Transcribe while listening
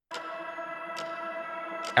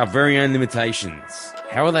Our very own limitations.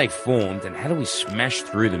 How are they formed and how do we smash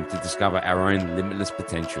through them to discover our own limitless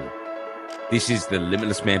potential? This is the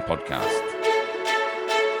Limitless Man podcast.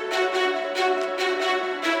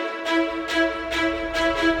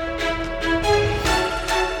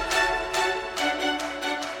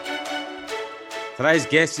 Today's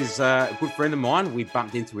guest is a good friend of mine. We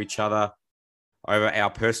bumped into each other over our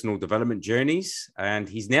personal development journeys, and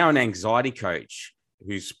he's now an anxiety coach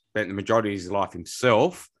who's spent the majority of his life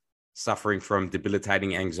himself suffering from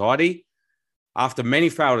debilitating anxiety. After many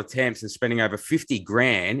failed attempts and spending over 50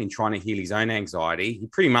 grand in trying to heal his own anxiety, he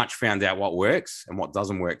pretty much found out what works and what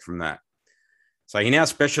doesn't work from that. So he now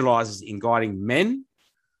specializes in guiding men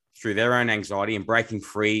through their own anxiety and breaking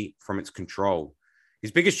free from its control. His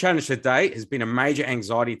biggest challenge to date has been a major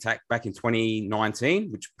anxiety attack back in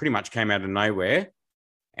 2019, which pretty much came out of nowhere.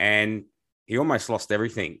 And he almost lost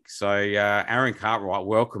everything. So Aaron Cartright,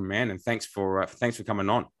 welcome, man. And thanks for coming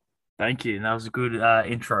on. Thank you. That was a good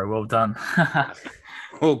intro. Well done.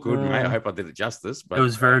 All good, mate. I hope I did it justice. But it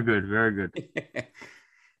was very good. Very good.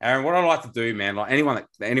 Aaron, what I like to do, man, like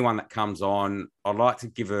anyone that comes on, I'd like to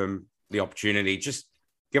give them the opportunity. Just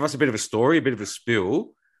give us a bit of a story, a bit of a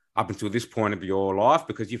spill up until this point of your life,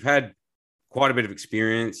 because you've had quite a bit of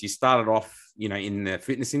experience. You started off, in the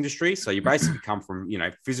fitness industry. So you basically come from,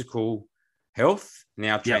 physical health,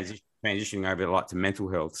 now transitioning over to mental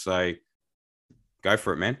health. So go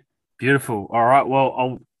for it, man. Beautiful. All right.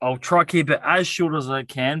 Well, I'll try to keep it as short as I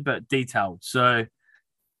can, but detailed. So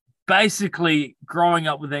basically growing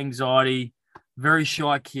up with anxiety, very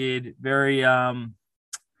shy kid, very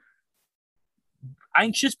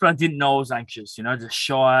anxious, but I didn't know I was anxious, just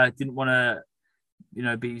shy. Didn't want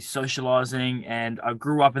to, be socializing. And I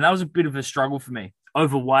grew up, and that was a bit of a struggle for me.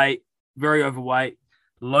 Overweight, very overweight,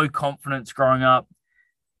 low confidence growing up.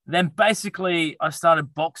 Then basically I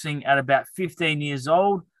started boxing at about 15 years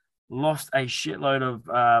old, lost a shitload of,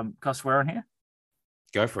 can I swear on here?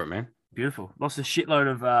 Go for it, man. Beautiful. Lost a shitload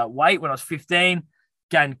of weight when I was 15,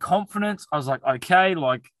 gained confidence. I was like, okay,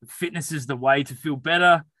 fitness is the way to feel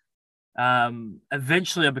better.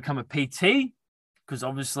 Eventually I become a PT because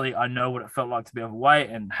obviously I know what it felt like to be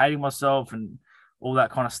overweight and hating myself and all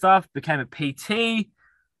that kind of stuff. Became a PT,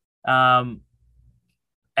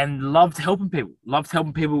 and loved helping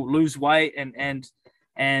people lose weight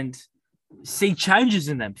and see changes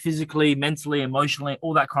in them physically, mentally, emotionally,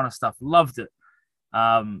 all that kind of stuff. Loved it.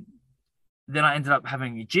 Then I ended up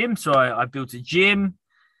having a gym. So I built a gym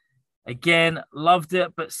again, loved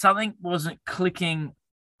it, but something wasn't clicking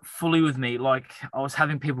fully with me. Like I was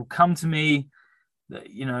having people come to me,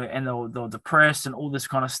 and they were depressed and all this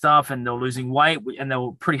kind of stuff, and they were losing weight, and they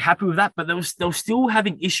were pretty happy with that, but they were still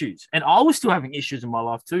having issues, and I was still having issues in my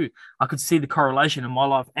life too. I could see the correlation in my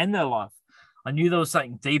life and their life. I knew there was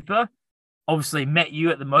something deeper. Obviously, met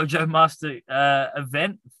you at the Mojo Master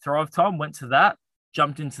event, Thrive Time. Went to that,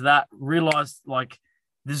 jumped into that, realized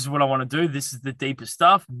this is what I want to do. This is the deeper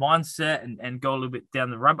stuff, mindset, and go a little bit down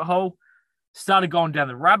the rabbit hole. Started going down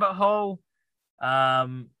the rabbit hole.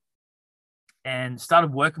 And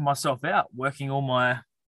started working myself out, working all my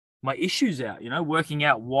issues out, working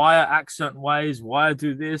out why I act certain ways, why I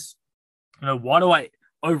do this, why do I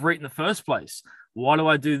overeat in the first place? Why do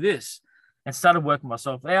I do this? And started working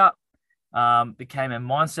myself out, became a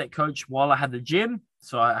mindset coach while I had the gym.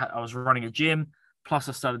 So I was running a gym, plus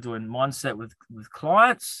I started doing mindset with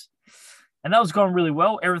clients, and that was going really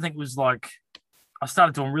well. Everything was I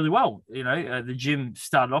started doing really well. The gym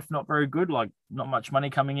started off not very good, not much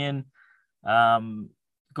money coming in.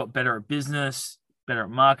 Got better at business, better at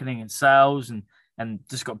marketing and sales, and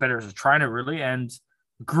just got better as a trainer really, and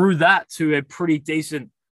grew that to a pretty decent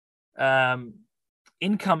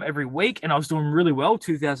income every week. And I was doing really well.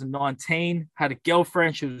 2019, had a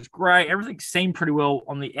girlfriend. She was great. Everything seemed pretty well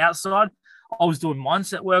on the outside. I was doing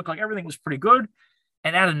mindset work. Everything was pretty good.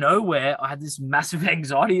 And out of nowhere, I had this massive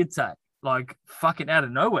anxiety attack, fucking out of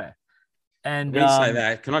nowhere. And when you say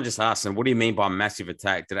that, can I just ask them, what do you mean by massive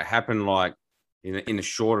attack? Did it happen in a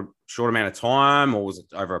short amount of time, or was it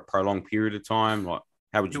over a prolonged period of time?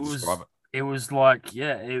 How would you describe it? It was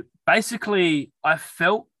basically I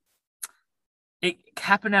felt it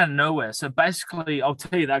happened out of nowhere. So basically, I'll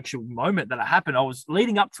tell you the actual moment that it happened. I was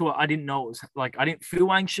leading up to it. I didn't know it was I didn't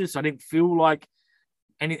feel anxious. I didn't feel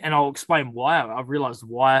and I'll explain why. I realized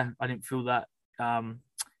why I didn't feel that. I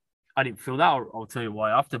didn't feel that. I'll tell you why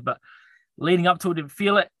after, but leading up to it, didn't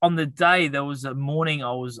feel it. On the day, there was a morning,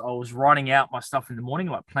 I was writing out my stuff in the morning,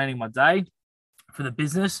 planning my day for the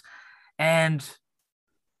business. And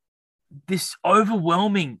this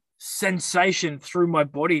overwhelming sensation through my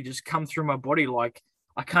body just come through my body.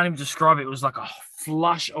 I can't even describe it. It was like a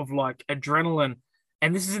flush of adrenaline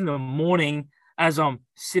And this is in the morning as I'm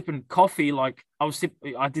sipping coffee. Like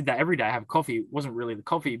I did that every day. I have coffee. It wasn't really the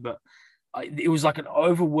coffee, but it was like an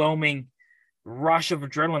overwhelming rush of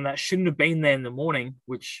adrenaline that shouldn't have been there in the morning,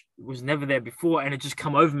 which was never there before. And it just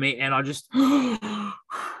come over me. And I just, I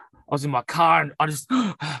was in my car and I just,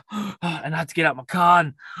 and I had to get out my car.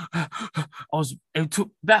 And it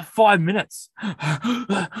took about 5 minutes.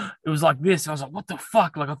 It was like this. I was like, what the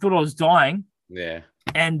fuck? Like I thought I was dying. Yeah.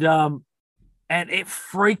 And it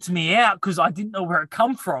freaked me out because I didn't know where it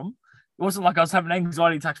come from. It wasn't like I was having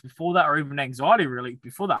anxiety attacks before that, or even anxiety really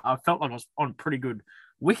before that. I felt like I was on pretty good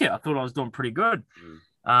wicket. I thought I was doing pretty good.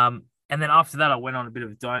 And then after that, I went on a bit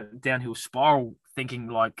of a downhill spiral, thinking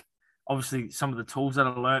like, obviously some of the tools that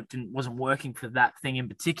I learned wasn't working for that thing in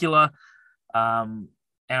particular. And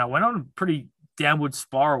I went on a pretty downward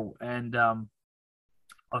spiral, and I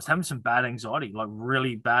was having some bad anxiety, like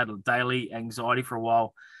really bad daily anxiety for a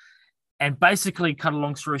while. And basically, cut a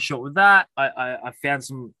long story short with that, I found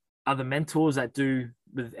some other mentors that do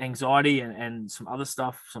with anxiety and some other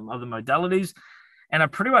stuff, some other modalities. And I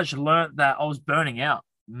pretty much learned that I was burning out,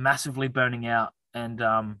 massively burning out. And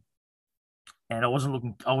I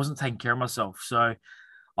wasn't taking care of myself. So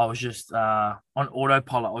I was just on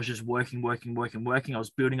autopilot. I was just working. I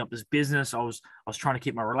was building up this business. I was trying to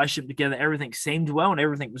keep my relationship together. Everything seemed well and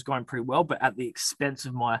everything was going pretty well, but at the expense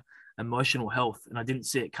of my emotional health. And I didn't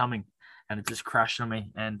see it coming. And it just crashed on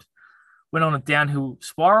me and went on a downhill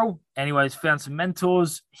spiral. Anyways, found some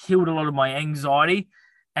mentors, healed a lot of my anxiety.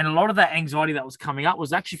 And a lot of that anxiety that was coming up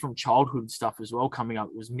was actually from childhood stuff as well coming up.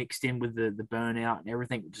 It was mixed in with the burnout and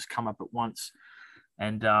everything would just come up at once.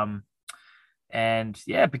 And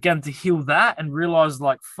yeah, began to heal that and realized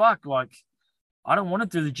like, fuck, like I don't want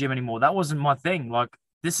to do the gym anymore. That wasn't my thing. Like,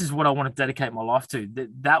 this is what I want to dedicate my life to.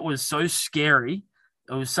 That was so scary.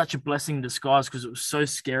 It was such a blessing in disguise because it was so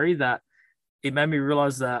scary that it made me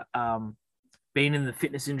realize that being in the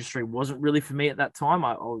fitness industry wasn't really for me at that time.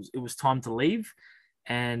 It was time to leave.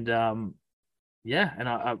 And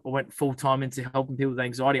I went full time into helping people with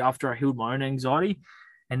anxiety after I healed my own anxiety.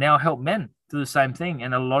 And now I help men do the same thing.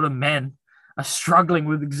 And a lot of men are struggling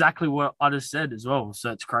with exactly what I just said as well.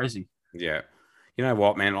 So it's crazy. Yeah. You know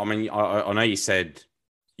what, man? I mean, I know you said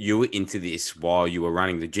you were into this while you were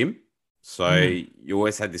running the gym. So you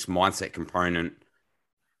always had this mindset component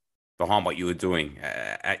behind what you were doing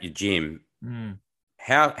at your gym.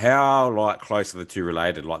 How like close are the two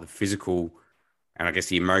related, like the physical and I guess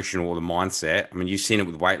the emotional or the mindset? I mean, you've seen it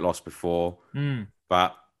with weight loss before,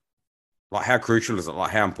 but like how crucial is it?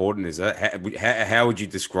 Like how important is it? How would you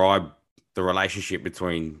describe the relationship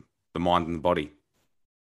between the mind and the body?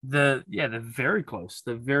 They're very close.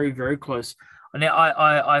 They're very, very close. Now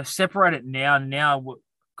I separate it now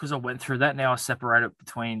because I went through that. Now I separate it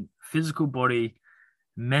between physical body,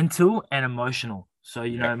 mental and emotional. So,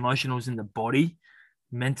 emotional is in the body,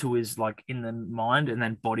 mental is like in the mind, and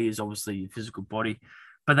then body is obviously your physical body.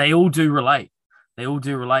 But they all do relate.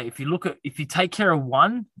 If you take care of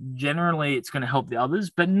one, generally it's going to help the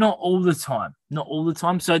others, but not all the time.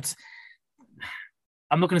 So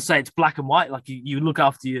I'm not going to say it's black and white. Like you look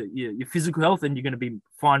after your physical health and you're going to be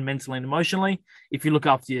fine mentally and emotionally. If you look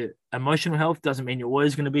after your emotional health, doesn't mean you're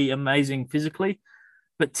always going to be amazing physically,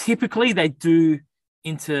 but typically they do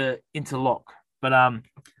interlock. But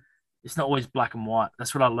it's not always black and white.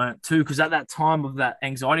 That's what I learned too. Because at that time of that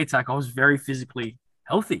anxiety attack, I was very physically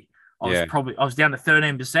healthy. I was down to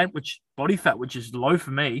 13%, which body fat, which is low for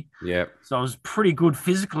me. Yeah. So I was pretty good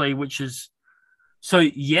physically, so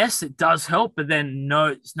yes, it does help, but then no,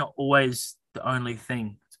 it's not always the only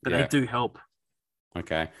thing. But they do help.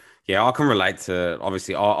 Okay. Yeah, I can relate to,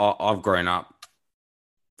 obviously I've grown up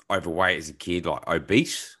overweight as a kid, like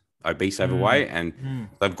obese overweight, and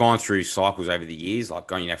they've gone through cycles over the years, like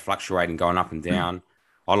going, fluctuating, going up and down.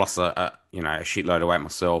 I lost a shitload of weight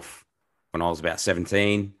myself when I was about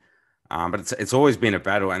 17. But it's always been a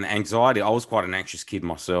battle, and anxiety. I was quite an anxious kid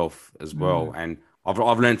myself as well, and I've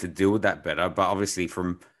learned to deal with that better. But obviously,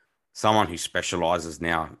 from someone who specializes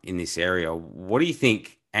now in this area, what do you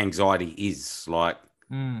think anxiety is? Like,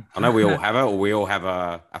 I know we all have it, or we all have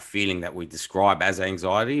a feeling that we describe as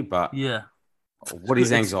anxiety, but what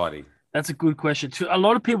is anxiety? That's a good question. A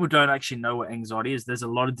lot of people don't actually know what anxiety is. There's a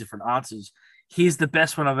lot of different answers. Here's the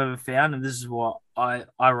best one I've ever found, and this is what I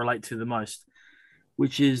relate to the most,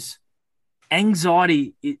 which is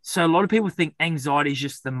anxiety. So a lot of people think anxiety is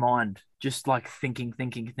just the mind, just like thinking,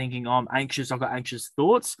 oh, I'm anxious, I've got anxious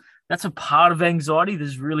thoughts. That's a part of anxiety.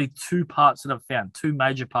 There's really two parts that I've found, two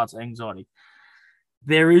major parts of anxiety.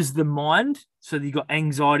 There is the mind. So you've got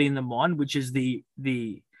anxiety in the mind, which is the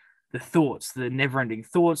thoughts, the never-ending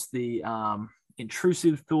thoughts, the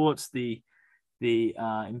intrusive thoughts, the the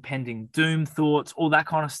impending doom thoughts, all that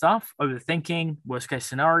kind of stuff, overthinking, worst case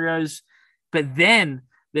scenarios. But then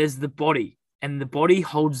there's the body, and the body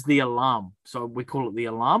holds the alarm. So we call it the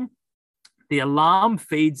alarm. The alarm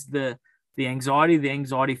feeds the anxiety. The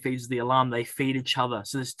anxiety feeds the alarm. They feed each other.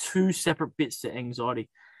 So there's two separate bits to anxiety.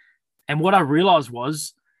 And what I realized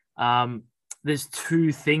was there's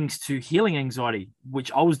two things to healing anxiety,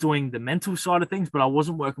 which I was doing the mental side of things, but I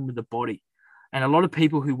wasn't working with the body. And a lot of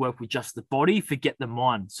people who work with just the body forget the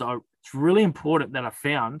mind. So it's really important that I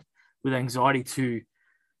found with anxiety to,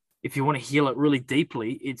 if you want to heal it really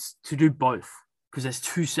deeply, it's to do both, because there's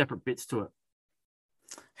two separate bits to it.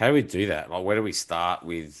 How do we do that? Like, where do we start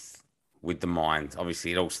with the mind?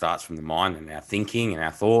 Obviously, it all starts from the mind and our thinking and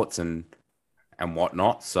our thoughts and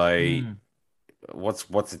whatnot. So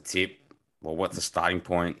what's a tip, or what's a starting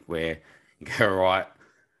point where you go, right,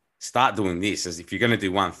 start doing this? As if you're going to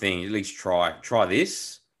do one thing, at least try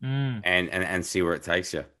this and see where it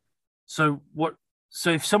takes you. So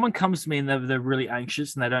if someone comes to me and they're really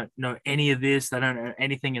anxious and they don't know any of this, they don't know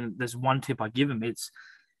anything, and there's one tip I give them, it's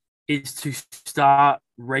to start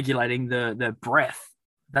regulating the breath.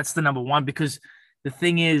 That's the number one, because the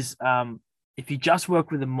thing is, if you just work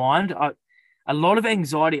with the mind, a lot of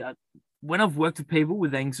anxiety, when I've worked with people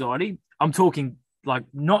with anxiety, I'm talking like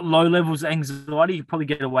not low levels of anxiety. You probably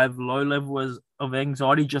get away with low levels of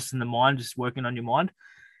anxiety just in the mind, just working on your mind.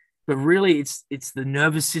 But really, it's the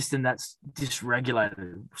nervous system that's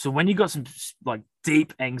dysregulated. So when you got some like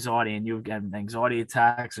deep anxiety and you're getting anxiety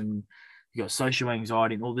attacks and you got social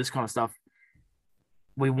anxiety and all this kind of stuff,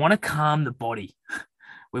 we want to calm the body.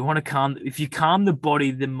 If you calm the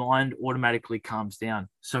body, the mind automatically calms down.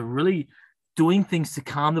 So really doing things to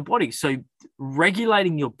calm the body. So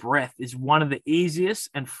regulating your breath is one of the easiest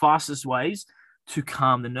and fastest ways to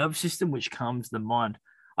calm the nervous system, which calms the mind.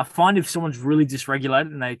 I find if someone's really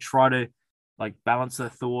dysregulated and they try to like balance their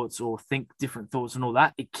thoughts or think different thoughts and all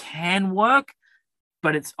that, it can work,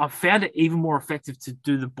 but I've found it even more effective to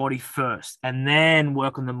do the body first and then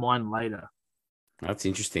work on the mind later. That's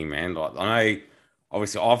interesting, man. Like, I know,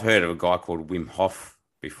 obviously, I've heard of a guy called Wim Hof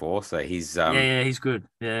before. So he's he's good.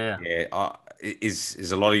 Yeah.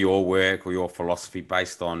 Is a lot of your work or your philosophy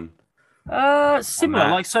based on similar?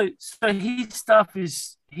 on like so his stuff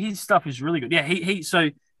is really good. Yeah, so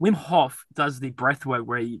Wim Hof does the breath work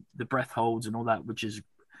where the breath holds and all that, which is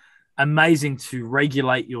amazing to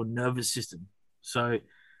regulate your nervous system. So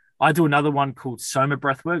I do another one called Soma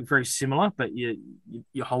breath work, very similar, but you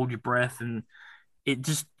hold your breath and it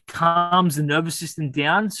just calms the nervous system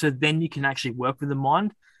down. So then you can actually work with the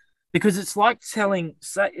mind, because it's like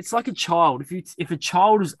it's like a child. If a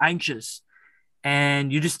child is anxious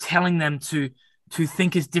and you're just telling them to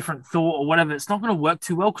think a different thought or whatever, it's not going to work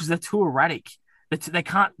too well because they're too erratic. They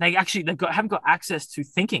haven't got access to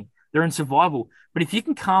thinking. They're in survival. But if you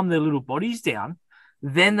can calm their little bodies down,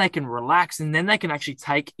 then they can relax and then they can actually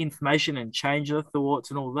take information and change their thoughts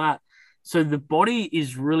and all that. So the body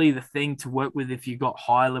is really the thing to work with if you've got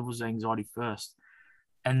high levels of anxiety first,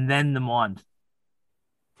 and then the mind.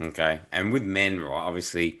 Okay. And with men, right?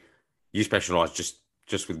 Obviously, you specialize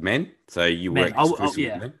just with men, so you work exclusively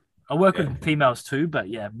with men. I work with females too, but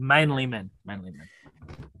yeah, mainly men.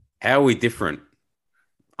 How are we different?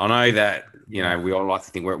 I know that we all like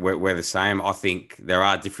to think we're the same. I think there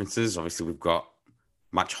are differences. Obviously, we've got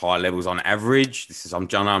much higher levels on average. I'm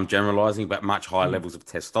generalizing, but much higher levels of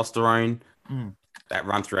testosterone that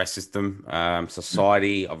run through our system.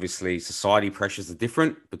 Society pressures are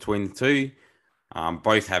different between the two.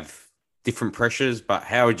 Both have different pressures, but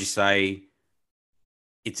how would you say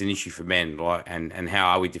it's an issue for men, like, and how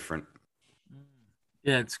are we different?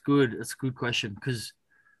 Yeah, it's good. It's a good question because,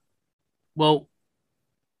 well,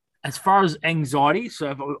 as far as anxiety,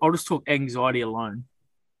 so I'll just talk anxiety alone.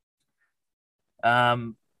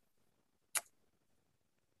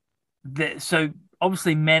 So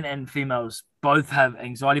obviously men and females both have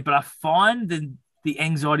anxiety, but I find that the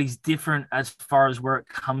anxiety is different as far as where it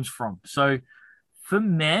comes from. So for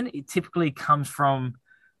men, it typically comes from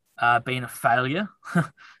being a failure.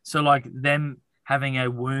 So like them having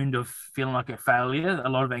a wound of feeling like a failure, a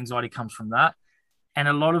lot of anxiety comes from that. And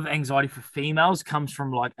a lot of anxiety for females comes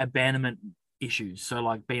from like abandonment issues. So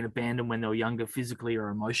like being abandoned when they were younger, physically or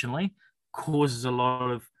emotionally, causes a lot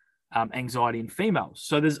of anxiety in females.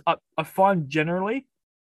 So I find generally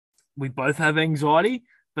we both have anxiety,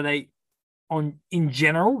 but in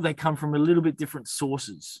general, they come from a little bit different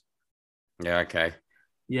sources. Yeah. Okay.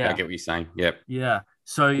 Yeah. I get what you're saying. Yep. Yeah.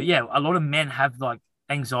 So yeah, a lot of men have like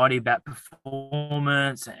anxiety about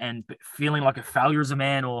performance and feeling like a failure as a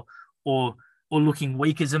man or looking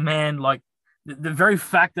weak as a man. Like the very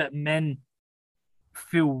fact that men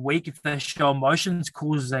feel weak if they show emotions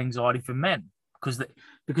causes anxiety for men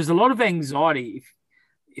because a lot of anxiety,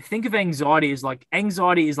 if think of anxiety is like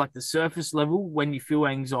the surface level when you feel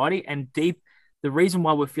anxiety, and deep, the reason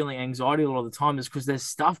why we're feeling anxiety a lot of the time is because there's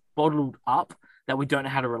stuff bottled up that we don't know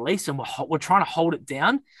how to release, and we're trying to hold it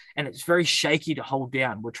down, and it's very shaky to hold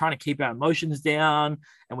down. We're trying to keep our emotions down,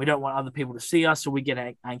 and we don't want other people to see us, so we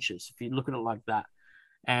get anxious if you look at it like that.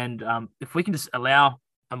 And if we can just allow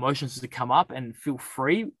emotions to come up and feel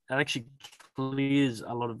free, that actually clears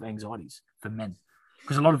a lot of anxieties for men.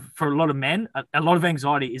 Because for a lot of men, a lot of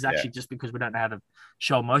anxiety is actually just because we don't know how to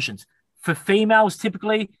show emotions. For females,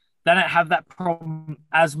 typically, they don't have that problem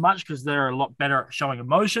as much because they're a lot better at showing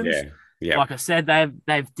emotions. Yeah. Like I said, they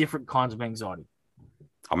have different kinds of anxiety.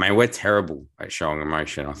 I mean, we're terrible at showing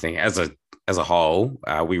emotion. I think as a whole,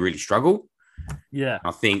 we really struggle. Yeah.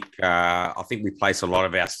 I think we place a lot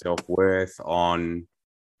of our self-worth on,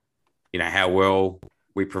 how well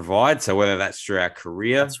we provide. So whether that's through our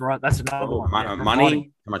career, that's right. That's another one.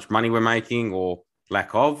 Money, how much money we're making or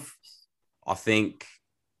lack of. I think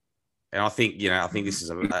this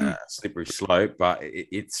is a slippery slope, but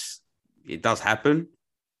it does happen.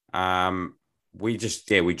 We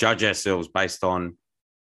judge ourselves based on,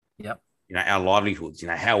 our livelihoods.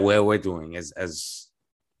 How well we're doing as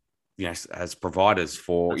providers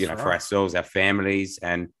for for ourselves, our families,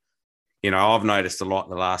 and I've noticed a lot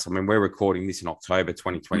we're recording this in October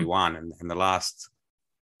 2021, and the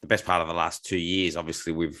best part of the last 2 years,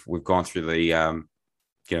 obviously we've gone through the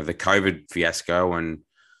the COVID fiasco and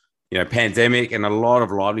pandemic, and a lot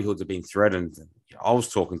of livelihoods have been threatened. I was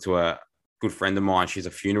talking to a good friend of mine. She's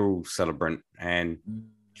a funeral celebrant, and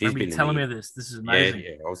she's been telling me this. This is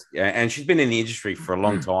amazing. And she's been in the industry for a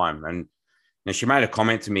long time, and she made a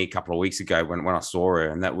comment to me a couple of weeks ago when I saw her,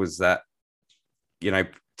 and that was that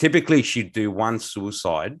typically she'd do one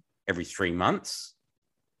suicide every 3 months,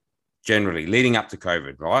 generally leading up to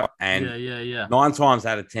COVID, right? And 9 times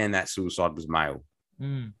out of 10, that suicide was male.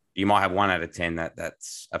 You might have 1 out of 10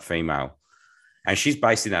 that's a female. And she's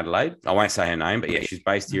based in Adelaide. I won't say her name, but she's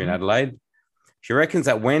based here in Adelaide. She reckons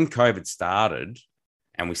that when COVID started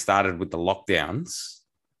and we started with the lockdowns,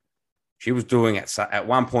 she was doing at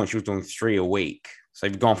one point, she was doing 3 a week. So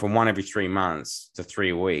you've gone from 1 every 3 months to 3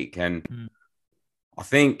 a week. And I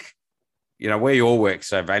think, where your work's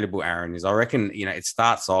so valuable, Aaron, is I reckon, it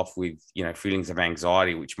starts off with, feelings of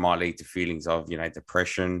anxiety, which might lead to feelings of,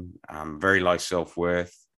 depression, very low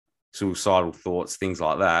self-worth, suicidal thoughts, things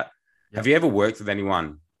like that. Yep. Have you ever worked with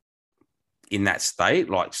anyone in that state,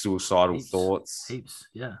 like suicidal thoughts? Heaps,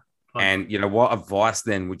 yeah. And, what advice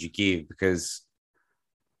then would you give? Because,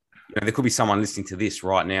 there could be someone listening to this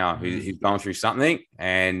right now who's going through something,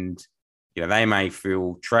 and, they may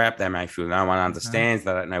feel trapped. They may feel no one understands.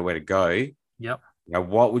 They don't know where to go. Yep.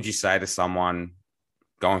 What would you say to someone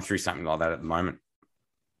going through something like that at the moment?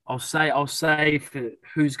 I'll say for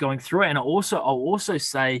who's going through it, and I'll also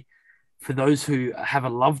say for those who have a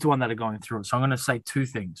loved one that are going through it. So I'm going to say 2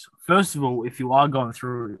 things. First of all, if you are going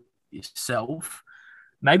through it yourself,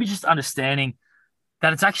 maybe just understanding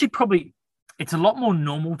that it's actually it's a lot more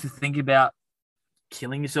normal to think about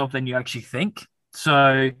killing yourself than you actually think.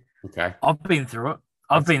 So I've been through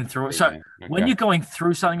it. So when you're going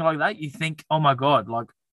through something like that, you think, oh my God, like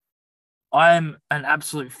I am an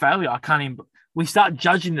absolute failure. I can't even, we start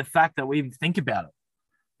judging the fact that we even think about it,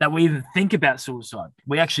 that we even think about suicide.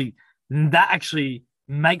 That actually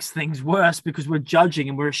makes things worse because we're judging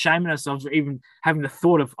and we're shaming ourselves, or even having the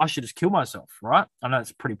thought of, I should just kill myself, right? I know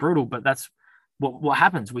it's pretty brutal, but that's what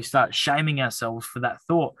happens. We start shaming ourselves for that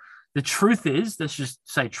thought. The truth is, let's just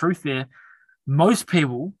say truth there, most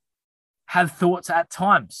people have thoughts at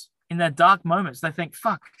times in their dark moments. They think,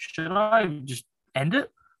 fuck, should I just end it?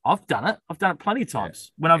 I've done it. I've done it plenty of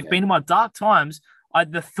times. When I've been in my dark times,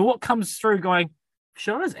 the thought comes through going,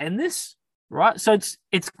 should I just end this? Right? So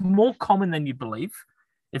it's more common than you believe.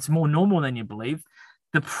 It's more normal than you believe.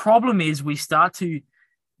 The problem is we start to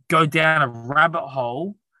go down a rabbit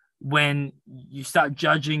hole when you start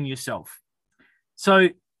judging yourself. So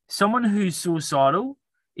someone who's suicidal,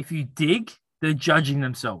 if you dig, they're judging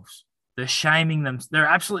themselves. They're shaming them. They're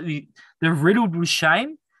riddled with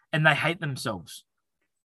shame, and they hate themselves.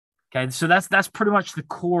 Okay, so that's pretty much the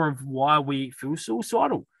core of why we feel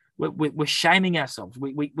suicidal. We're shaming ourselves.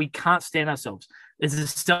 We can't stand ourselves. It's a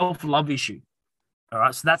self-love issue. All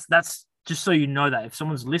right, so that's just so you know that if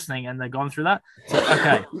someone's listening and they're going through that, it's like,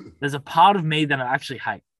 okay, there's a part of me that I actually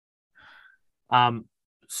hate.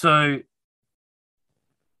 So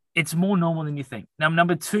it's more normal than you think. Now,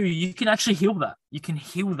 number 2, you can actually heal that. You can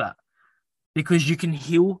heal that because you can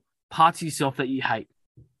heal parts of yourself that you hate.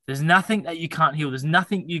 There's nothing that you can't heal. There's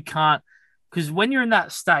nothing you can't Because when you're in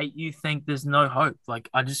that state, you think there's no hope. Like,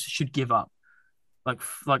 I just should give up.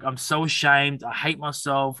 Like I'm so ashamed. I hate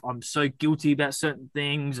myself. I'm so guilty about certain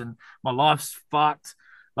things, and my life's fucked.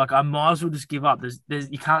 Like, I might as well just give up.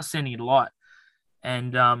 You can't see any light.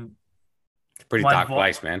 And It's a pretty my dark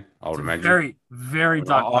advice, place, man. I it's would a imagine. very, very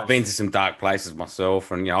dark I've place. been to some dark places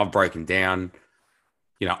myself, and I've broken down,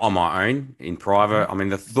 on my own in private. Mhm. I mean,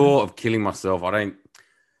 the Mhm. thought of killing myself, I don't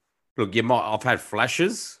look. I've had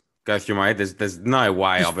flashes go through my head. There's no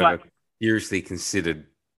way Just I've flat. ever seriously considered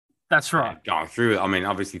That's right. going through it. I mean,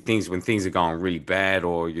 obviously, when things are going really bad,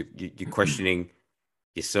 or you're questioning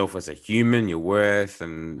yourself as a human, your worth,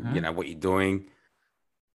 and Mhm. what you're doing.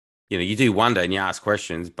 You do wonder and you ask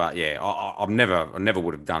questions, but yeah, I never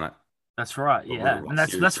would have done it. That's right. I would Yeah, have and like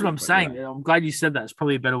that's what seriously, I'm but saying. I'm glad you said that. It's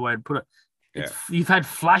probably a better way to put it. yeah, You've had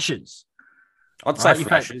flashes, I'd say right? You've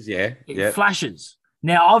had flashes. Yeah, yeah. flashes.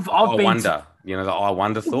 Now I've I been to. wonder, the I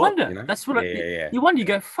wonder You thought. wonder. That's what Yeah, yeah, yeah, you wonder. You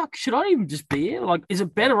yeah, go, fuck. Should I even just be here? Like, is it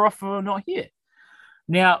yeah, better off if I'm not here?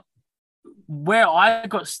 Now, where I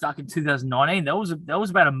got stuck in 2019, that was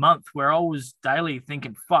about a month where I was daily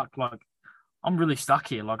thinking, fuck, like I'm really stuck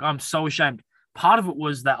here. Like, I'm so ashamed. Part of it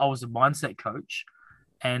was that I was a mindset coach.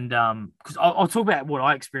 And because I'll talk about what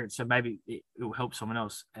I experienced, so maybe it will help someone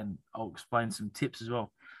else, and I'll explain some tips as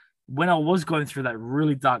well. When I was going through that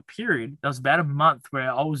really dark period, there was about a month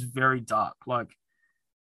where I was very dark. Like,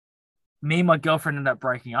 me and my girlfriend ended up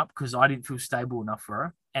breaking up because I didn't feel stable enough for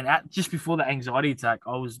her. And just before the anxiety attack,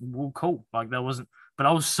 I was well, cool. Like, there wasn't, but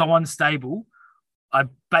I was so unstable. I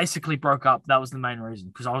basically broke up. That was the main reason,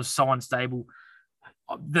 because I was so unstable.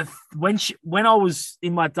 When I was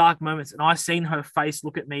in my dark moments and I seen her face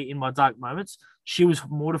look at me in my dark moments, she was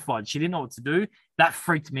mortified. She didn't know what to do. That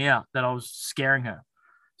freaked me out, that I was scaring her.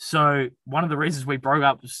 So one of the reasons we broke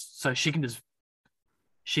up was so she can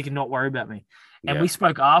not worry about me. And yeah, we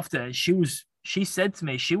spoke after, and she said to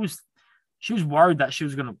me she was worried that she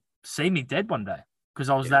was gonna see me dead one day because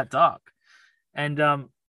I was yeah, that dark. And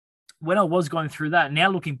when I was going through that, now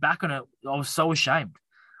looking back on it, I was so ashamed.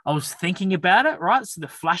 I was thinking about it, right? So the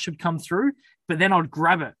flash would come through, but then I'd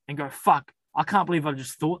grab it and go, fuck, I can't believe I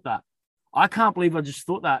just thought that. I can't believe I just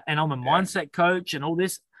thought that. And I'm a yeah. mindset coach and all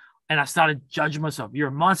this. And I started judging myself. You're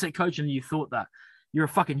a mindset coach and you thought that. You're a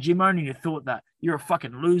fucking gym owner and you thought that. You're a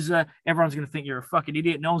fucking loser. Everyone's going to think you're a fucking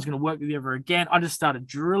idiot. No one's going to work with you ever again. I just started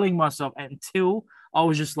drilling myself until I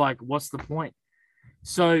was just like, what's the point?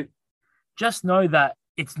 So just know that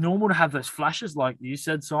it's normal to have those flashes, like you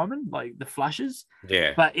said, Simon, like the flashes.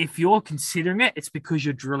 Yeah. But if you're considering it, it's because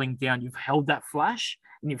you're drilling down. You've held that flash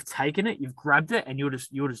and you've taken it, you've grabbed it, and you're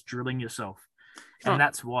just drilling yourself, and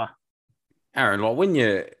that's why. Aaron, like when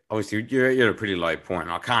you're at a pretty low point.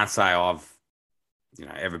 I can't say I've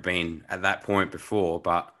ever been at that point before,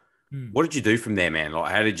 but Hmm. what did you do from there, man?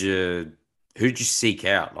 Like, who did you seek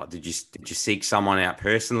out? Like, did you seek someone out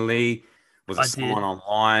personally? Was it I someone did.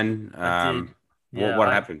 online? I did. What Yeah. what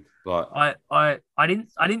happened? Like, I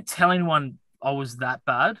didn't tell anyone I was that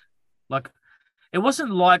bad. Like, it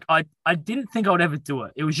wasn't like I didn't think I would ever do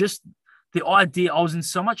it. It was just the idea. I was in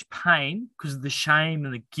so much pain because of the shame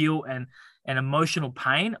and the guilt and emotional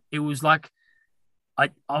pain. It was like I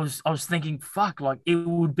was thinking, fuck, like it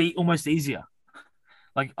would be almost easier.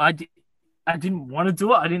 Like I didn't want to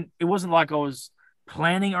do it. It wasn't like I was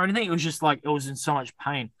planning or anything. It was just like it was in so much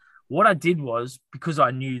pain. What I did was, because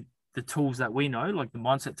I knew the tools that we know, like the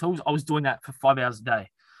mindset tools, I was doing that for 5 hours a day.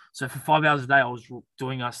 So for 5 hours a day, I was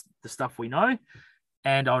doing the stuff we know.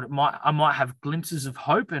 And I might have glimpses of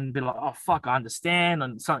hope and be like, oh fuck, I understand,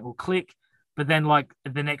 and something will click. But then like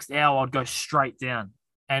the next hour I'd go straight down.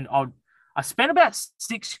 And I spent about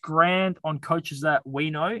 6 grand on coaches that we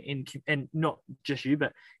know and not just you,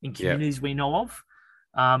 but in yeah, communities we know of.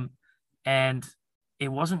 And it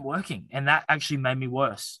wasn't working. And that actually made me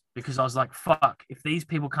worse, because I was like, fuck, if these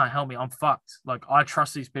people can't help me, I'm fucked. Like, I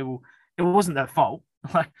trust these people. It wasn't their fault.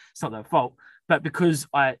 Like, it's not their fault. But because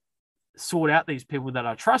I sought out these people that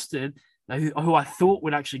I trusted, who I thought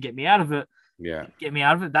would actually yeah, get me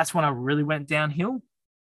out of it, that's when I really went downhill.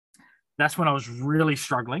 That's when I was really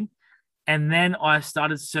struggling. And then I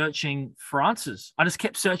started searching for answers. I just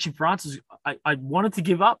kept searching for answers. I wanted to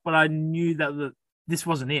give up, but I knew that this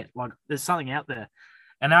wasn't it. Like, there's something out there.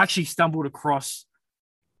 And I actually stumbled across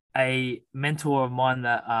a mentor of mine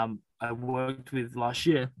that I worked with last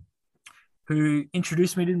year, who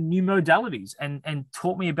introduced me to new modalities and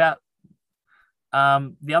taught me about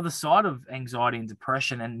the other side of anxiety and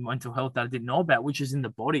depression and mental health that I didn't know about, which is in the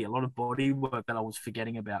body. A lot of body work that I was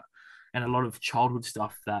forgetting about, and a lot of childhood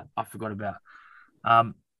stuff that I forgot about.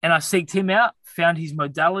 And I seeked him out, found his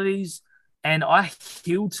modalities, and I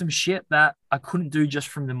healed some shit that I couldn't do just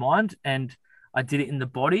from the mind. And I did it in the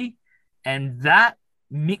body, and that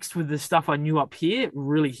mixed with the stuff I knew up here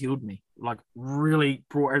really healed me, like really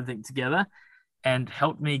brought everything together and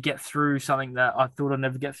helped me get through something that I thought I'd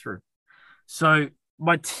never get through. So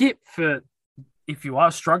my tip for if you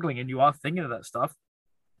are struggling and you are thinking of that stuff,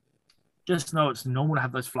 just know it's normal to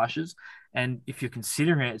have those flashes. And if you're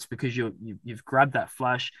considering it, it's because you've grabbed that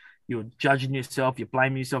flash, you're judging yourself, you're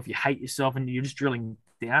blaming yourself, you hate yourself, and you're just drilling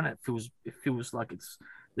down. It feels like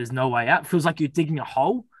there's no way out. It feels like you're digging a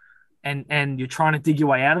hole and you're trying to dig your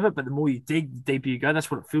way out of it. But the more you dig, the deeper you go. That's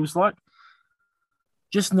what it feels like.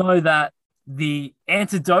 Just know that the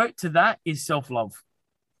antidote to that is self-love.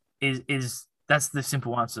 Is that's the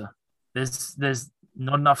simple answer. There's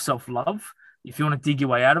not enough self-love. If you want to dig your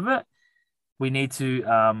way out of it, we need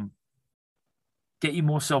to get you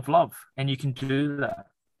more self-love, and you can do that.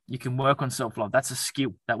 You can work on self-love. That's a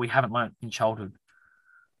skill that we haven't learned in childhood.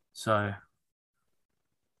 So,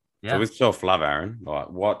 yeah. So with self-love, Aaron, like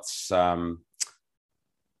what sort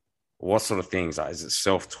of things? Like, is it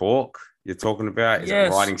self-talk you're talking about? Is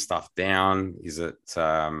it writing stuff down? Is it?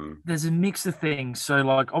 There's a mix of things. So,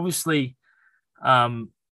 like, obviously, the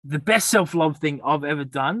best self-love thing I've ever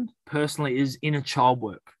done personally is inner child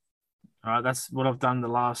work. All right, that's what I've done the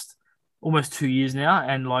last almost 2 years now,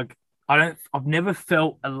 and like I've never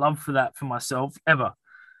felt a love for that for myself ever.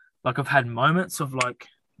 Like I've had moments of like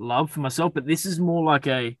love for myself, but this is more like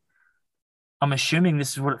I'm assuming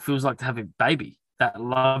this is what it feels like to have a baby. That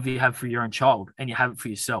love you have for your own child, and you have it for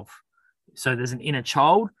yourself. So there's an inner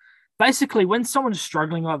child. Basically, when someone's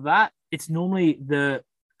struggling like that, it's normally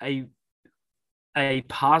a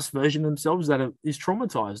past version of themselves that is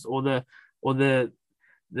traumatized, or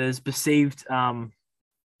there's perceived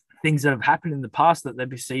things that have happened in the past that they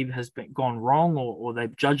perceive has gone wrong, or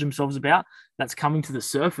they've judged themselves about, that's coming to the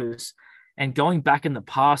surface, and going back in the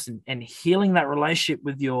past and healing that relationship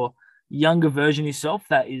with your younger version of yourself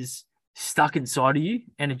that is stuck inside of you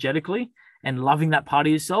energetically, and loving that part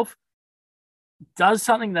of yourself does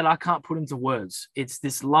something that I can't put into words. It's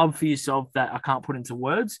this love for yourself that I can't put into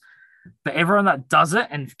words, but everyone that does it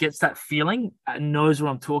and gets that feeling knows what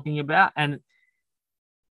I'm talking about. And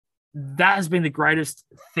that has been the greatest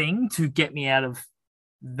thing to get me out of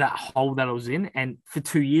that hole that I was in. And for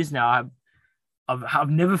 2 years now, I've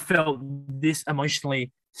never felt this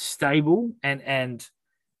emotionally stable and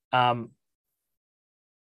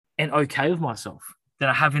okay with myself than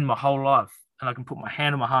I have in my whole life. And I can put my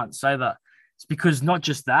hand on my heart and say that it's because not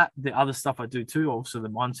just that, the other stuff I do too, also the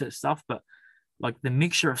mindset stuff, but like the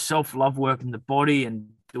mixture of self-love work in the body and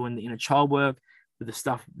doing the inner child work with the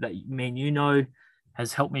stuff that me and you know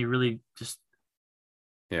has helped me really just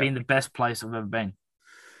be in the best place I've ever been.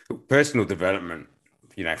 Personal development,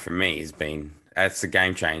 for me it's a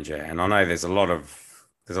game changer. And I know there's a lot of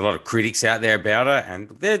critics out there about it, and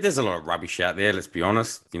there's a lot of rubbish out there. Let's be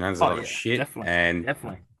honest. There's a lot of shit,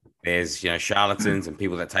 definitely. There's charlatans and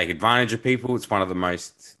people that take advantage of people. It's probably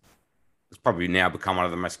now become one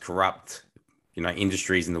of the most corrupt,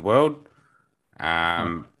 industries in the world. But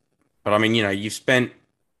I mean, you've spent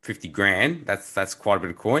 50 grand. That's quite a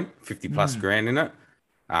bit of coin. 50 plus grand in it.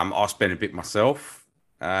 I spent a bit myself.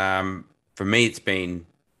 For me, it's been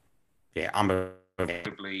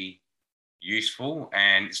unbelievably useful,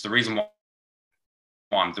 and it's the reason why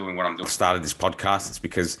I'm doing what I'm doing. I started this podcast. It's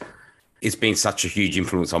because it's been such a huge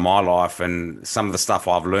influence on my life, and some of the stuff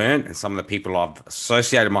I've learned and some of the people I've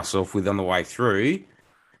associated myself with on the way through.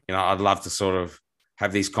 I'd love to sort of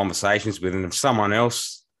have these conversations with, and if someone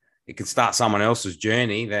else, it can start someone else's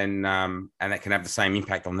journey, then and it can have the same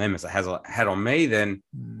impact on them as it has had on me, then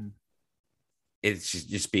it'd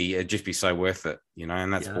just be so worth it,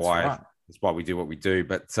 and that's why we do what we do.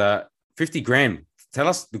 But 50 grand, tell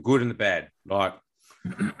us the good and the bad, like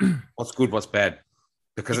what's good, what's bad,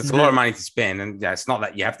 because it's a lot of money to spend, and it's not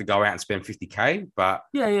that you have to go out and spend 50K, but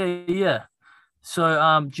yeah. So,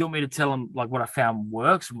 do you want me to tell them like what I found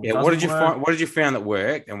works? What did you find? What did you find that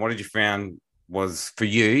worked, and what did you found was for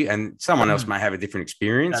you? And someone else may have a different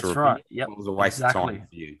experience. That's right. Yep. It was a waste of time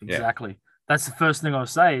for you. Exactly. That's the first thing I'll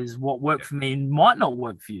say is what worked for me might not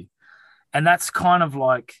work for you, and that's kind of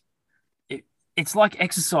like it's like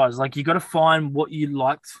exercise. Like you got to find what you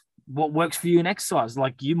liked, what works for you in exercise.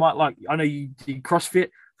 Like you might like. I know you do CrossFit.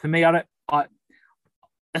 For me,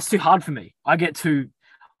 that's too hard for me.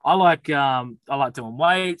 I like doing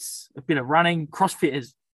weights, a bit of running.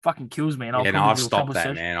 CrossFit fucking kills me. And I've stopped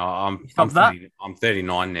that, man. I'm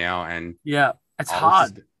 39 now, and it's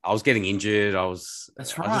hard. I was getting injured. That's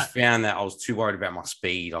right. I just found that I was too worried about my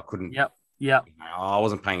speed. I couldn't. Yep. I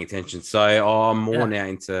wasn't paying attention. So I'm more now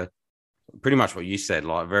into pretty much what you said,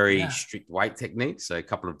 like very strict weight techniques. So a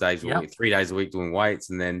couple of days a week, 3 days a week doing weights,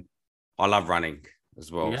 and then I love running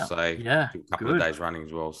as well. Yeah. So Yeah. do a couple Good. of days running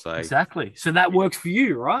as well. So Exactly. So that works for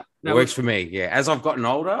you, right? it works for me. Yeah. As I've gotten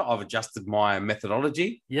older, I've adjusted my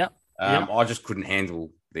methodology. Yeah. Yeah. I just couldn't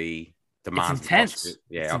handle the It's demands of CrossFit. intense.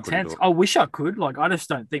 Yeah, It's I couldn't do intense. it. I wish I could. Like, I just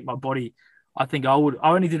don't think my body. I think I would.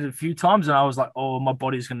 I only did it a few times, and I was like, "Oh, my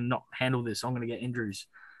body's going to not handle this. I'm going to get injuries."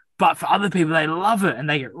 But for other people, they love it and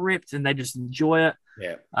they get ripped and they just enjoy it.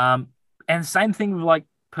 Yeah. And same thing with like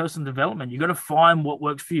personal development. You got to find what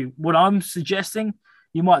works for you. What I'm suggesting,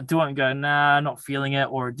 you might do it and go, "Nah, not feeling it,"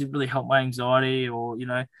 or "It didn't really help my anxiety," or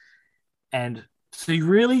And so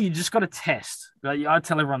you just got to test. Like, I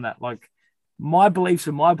tell everyone that, like, my beliefs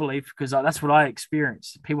are my belief because that's what I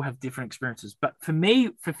experienced. People have different experiences. But for me,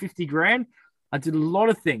 for 50 grand, I did a lot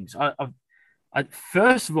of things.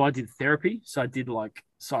 First of all, I did therapy. So I did like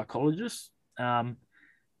psychologists.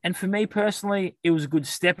 And for me personally, it was a good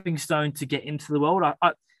stepping stone to get into the world.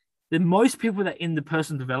 The most people that in the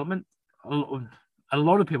personal development, a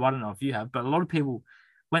lot of people, I don't know if you have, but a lot of people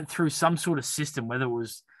went through some sort of system, whether it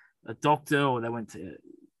was a doctor or they went to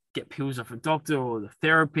get pills off a doctor or the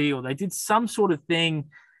therapy, or they did some sort of thing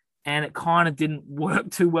and it kind of didn't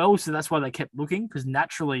work too well. So that's why they kept looking, because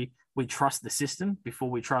naturally we trust the system before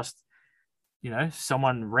we trust,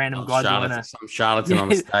 someone random guy doing some charlatan on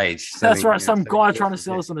the stage. That's right. Some guy trying to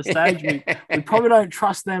sell us on the stage. We probably don't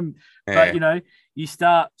trust them, but you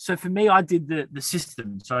start. So for me, I did the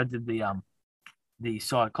system. So I did the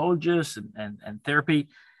psychologist and therapy.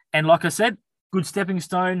 And like I said, good stepping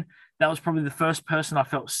stone. That was probably the first person I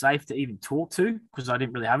felt safe to even talk to, because I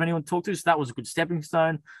didn't really have anyone to talk to. So that was a good stepping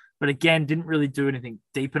stone. But again, didn't really do anything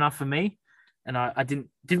deep enough for me. And I didn't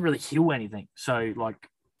really heal anything. So like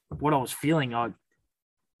what I was feeling,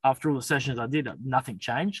 after all the sessions I did, nothing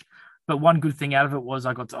changed. But one good thing out of it was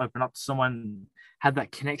I got to open up to someone, had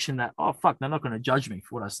that connection that, oh, fuck, they're not going to judge me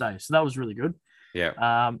for what I say. So that was really good.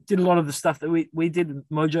 Yeah. Did a lot of the stuff that we did with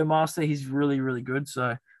Mojo Master. He's really, really good.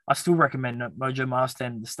 So I still recommend Mojo Master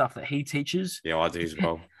and the stuff that he teaches. Yeah, I do as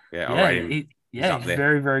well. Yeah, yeah, he's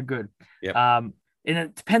very, very good. Yeah. And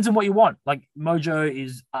it depends on what you want. Like Mojo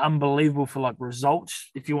is unbelievable for like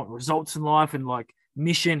results. If you want results in life and like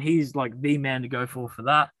mission, he's like the man to go for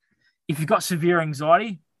that. If you've got severe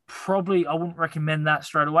anxiety, probably I wouldn't recommend that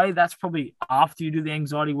straight away. That's probably after you do the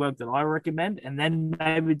anxiety work that I recommend, and then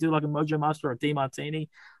maybe do like a Mojo Master or a debilitating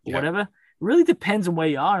or whatever. It really depends on where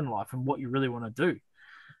you are in life and what you really want to do.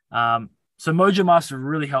 So Mojo Master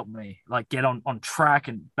really helped me like get on track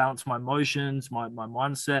and balance my emotions, my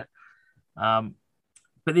mindset.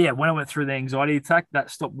 But yeah, when I went through the anxiety attack,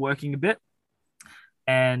 that stopped working a bit.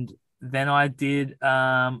 And then I did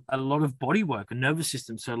a lot of body work, a nervous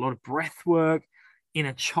system. So a lot of breath work,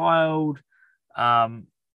 inner child, a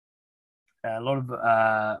lot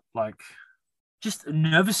of like just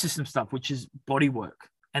nervous system stuff, which is body work.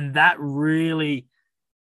 And that really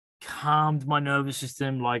calmed my nervous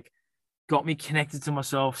system, like got me connected to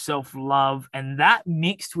myself, self-love. And that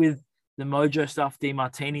mixed with the Mojo stuff,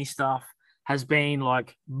 DeMartini stuff, has been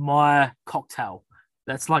like my cocktail.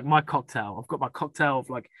 That's like my cocktail. I've got my cocktail of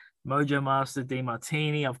like Mojo Master,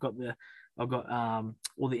 DeMartini. I've got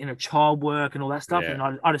all the inner child work and all that stuff. And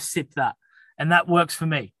I just sip that. And that works for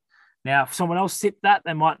me. Now, if someone else sip that,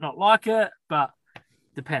 they might not like it, but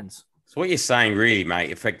depends. So what you're saying really, mate,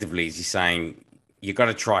 effectively is you're saying you got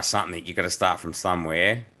to try something. You got to start from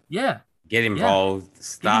somewhere. Yeah. Get involved,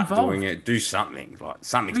 start doing it, do something. Like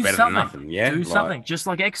something's better than nothing. Yeah. Do something. Just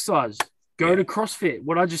like exercise. Go to CrossFit.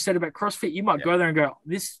 What I just said about CrossFit, you might go there and go,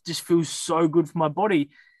 this just feels so good for my body.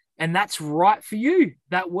 And that's right for you.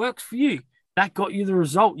 That works for you. That got you the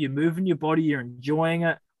result. You're moving your body. You're enjoying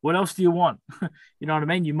it. What else do you want? You know what I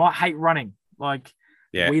mean? You might hate running. Like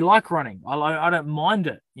we like running. I don't mind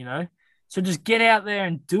it, So just get out there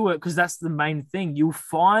and do it, because that's the main thing. You'll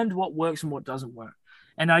find what works and what doesn't work.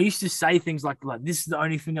 And I used to say things like this is the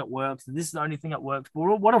only thing that works, and this is the only thing that works.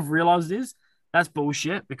 But what I've realized is that's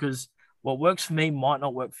bullshit, because what works for me might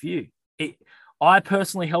not work for you. I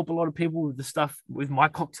personally help a lot of people with the stuff with my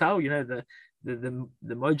cocktail, the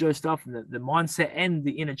Mojo stuff and the mindset and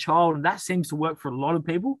the inner child. And that seems to work for a lot of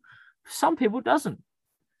people. Some people it doesn't.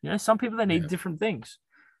 Some people, they need different things.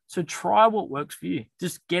 So try what works for you.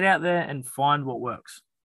 Just get out there and find what works.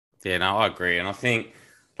 Yeah, no, I agree. And I think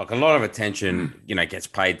like a lot of attention, gets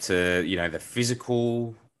paid to, the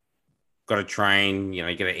physical, got to train, you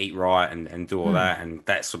got to eat right and do all that. And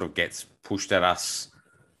that sort of gets pushed at us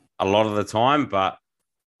a lot of the time, but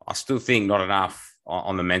I still think not enough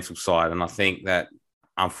on the mental side. And I think that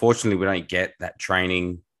unfortunately we don't get that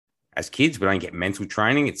training as kids. We don't get mental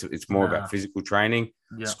training. It's more about physical training.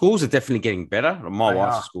 Yeah. Schools are definitely getting better. My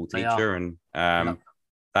wife's a school teacher, and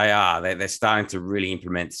They are. They're starting to really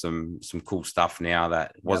implement some cool stuff now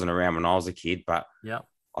that wasn't around when I was a kid. But Yeah.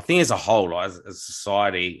 I think as a whole, like, as a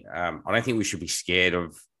society, I don't think we should be scared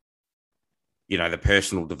of, the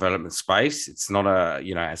personal development space. It's not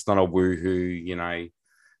it's not a woohoo,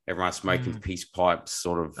 everyone smoking peace pipes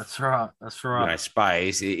sort of. That's right. That's right.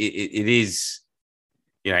 Space. It is,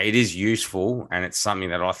 it is useful, and it's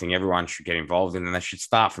something that I think everyone should get involved in, and they should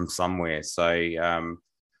start from somewhere. So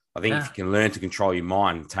I think if you can learn to control your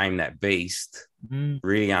mind, tame that beast,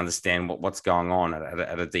 really understand what's going on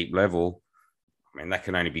at a deep level, I mean, that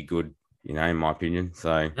can only be good, in my opinion.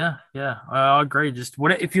 So yeah, I agree. Just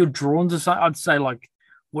if you're drawn to something, I'd say like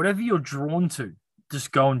whatever you're drawn to,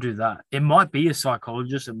 just go and do that. It might be a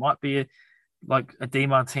psychologist, it might be like a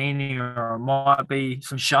debilitating, or it might be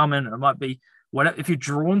some shaman, or it might be whatever. If you're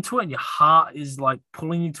drawn to it and your heart is like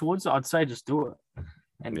pulling you towards it, I'd say just do it.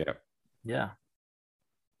 And yeah.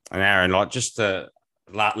 And Aaron, like, just a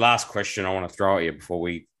last question I want to throw at you before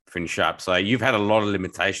we finish up. So you've had a lot of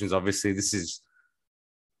limitations. Obviously, this is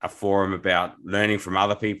a forum about learning from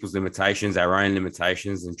other people's limitations, our own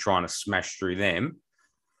limitations, and trying to smash through them.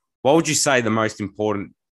 What would you say the most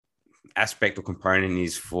important aspect or component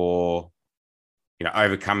is for,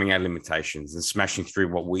 overcoming our limitations and smashing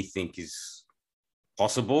through what we think is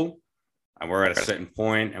possible? And we're at a certain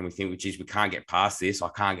point and we think, geez, we can't get past this. I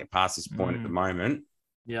can't get past this point at the moment.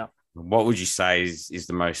 Yeah. What would you say is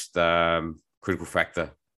the most critical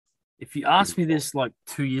factor? If you asked me this like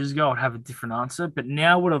 2 years ago, I'd have a different answer. But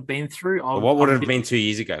now what I've been through... What would it have been 2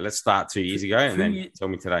 years ago? Let's start 2 years ago and then tell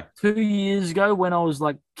me today. 2 years ago, when I was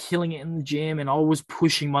like killing it in the gym and I was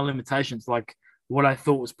pushing my limitations, like what I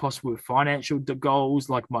thought was possible with financial goals,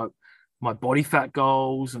 like my body fat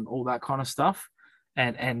goals and all that kind of stuff.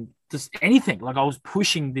 And just anything. Like I was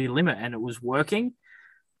pushing the limit and it was working.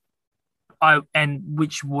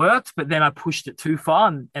 Which worked, but then I pushed it too far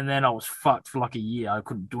and then I was fucked for like a year. I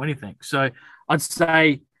couldn't do anything. So I'd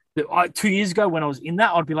say that 2 years ago when I was in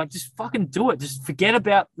that, I'd be like, just fucking do it. Just forget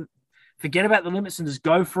about the limits and just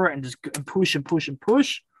go for it and just push and push and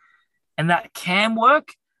push. And that can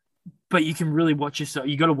work, but you can really watch yourself.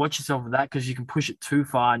 You got to watch yourself with that because you can push it too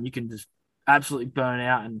far and you can just absolutely burn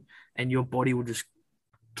out and your body will just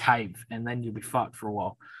cave and then you'll be fucked for a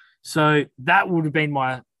while. So that would have been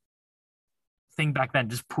my thing back then,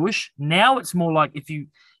 just push. Now it's more like if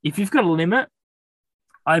you've got a limit,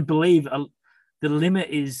 I believe the limit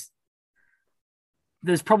is,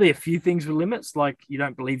 there's probably a few things with limits, like you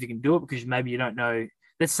don't believe you can do it because maybe you don't know.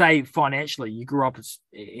 Let's say financially you grew up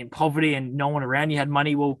in poverty and no one around you had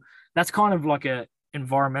money. Well, that's kind of like a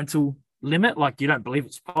environmental limit, like you don't believe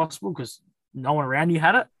it's possible because no one around you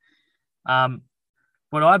had it.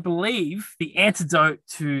 But I believe the antidote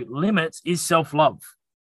to limits is self-love.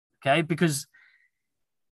 Okay, because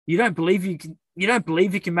you don't believe you can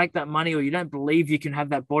make that money, or you don't believe you can have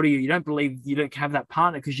that body, or you don't believe you don't have that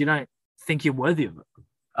partner because you don't think you're worthy of it.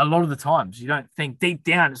 A lot of the times you don't think deep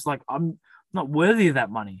down, it's like, I'm not worthy of that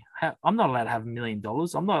money. I'm not allowed to have $1 million.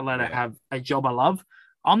 I'm not allowed to have a job I love.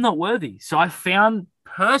 I'm not worthy. So I found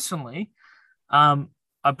personally, I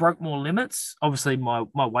broke more limits. Obviously my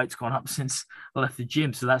weight's gone up since I left the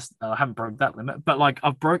gym. So I haven't broke that limit, but like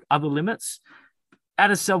I've broke other limits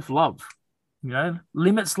out of self-love.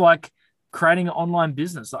 Limits like creating an online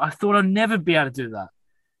business. I thought I'd never be able to do that.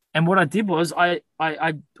 And what I did was the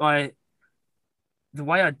way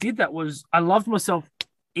I did that was I loved myself.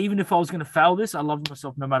 Even if I was going to fail this, I loved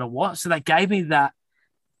myself no matter what. So that gave me that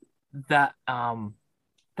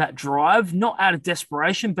drive, not out of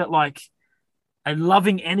desperation, but like a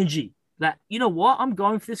loving energy that, you know what, I'm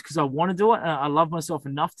going for this because I want to do it. And I love myself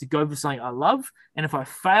enough to go for something I love. And if I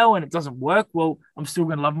fail and it doesn't work, well, I'm still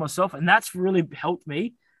going to love myself. And that's really helped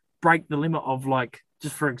me break the limit of, like,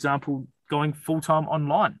 just for example, going full-time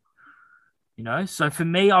online, So for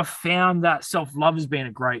me, I've found that self-love has been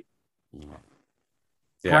a great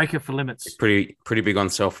breaker for limits. Pretty big on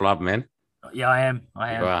self-love, man. Yeah, I am. You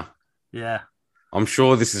are. Yeah. I'm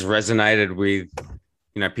sure this has resonated with,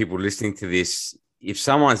 people listening to this. If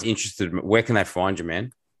someone's interested, where can they find you,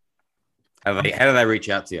 man? How do they reach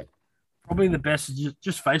out to you? Probably the best is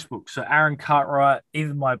just Facebook. So Aaron Cartright,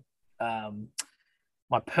 either my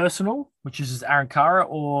personal, which is just Aaron Cartright,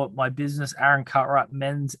 or my business, Aaron Cartright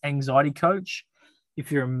Men's Anxiety Coach.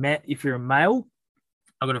 If you're a male,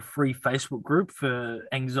 I've got a free Facebook group for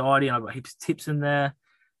anxiety, and I've got heaps of tips in there,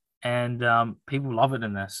 and people love it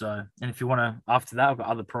in there. So, and if you want to, after that, I've got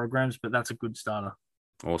other programs, but that's a good starter.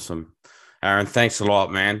 Awesome. Aaron, thanks a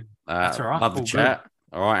lot, man. That's all right. Love the chat.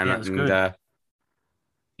 Good. All right.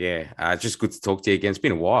 Just good to talk to you again. It's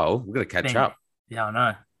been a while. We've got to catch up. Yeah, I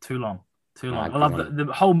know. Too long. Too long. I love the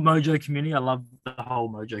whole Mojo community. I love the whole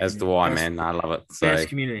Mojo community. That's the why, man. I love it. So, best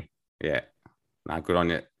community. Yeah. No, good on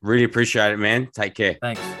you. Really appreciate it, man. Take care.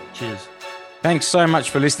 Thanks. Cheers. Thanks so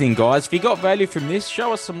much for listening, guys. If you got value from this,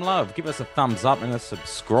 show us some love. Give us a thumbs up and a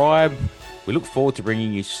subscribe. We look forward to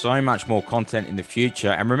bringing you so much more content in the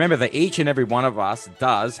future. And remember that each and every one of us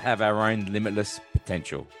does have our own limitless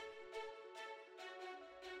potential.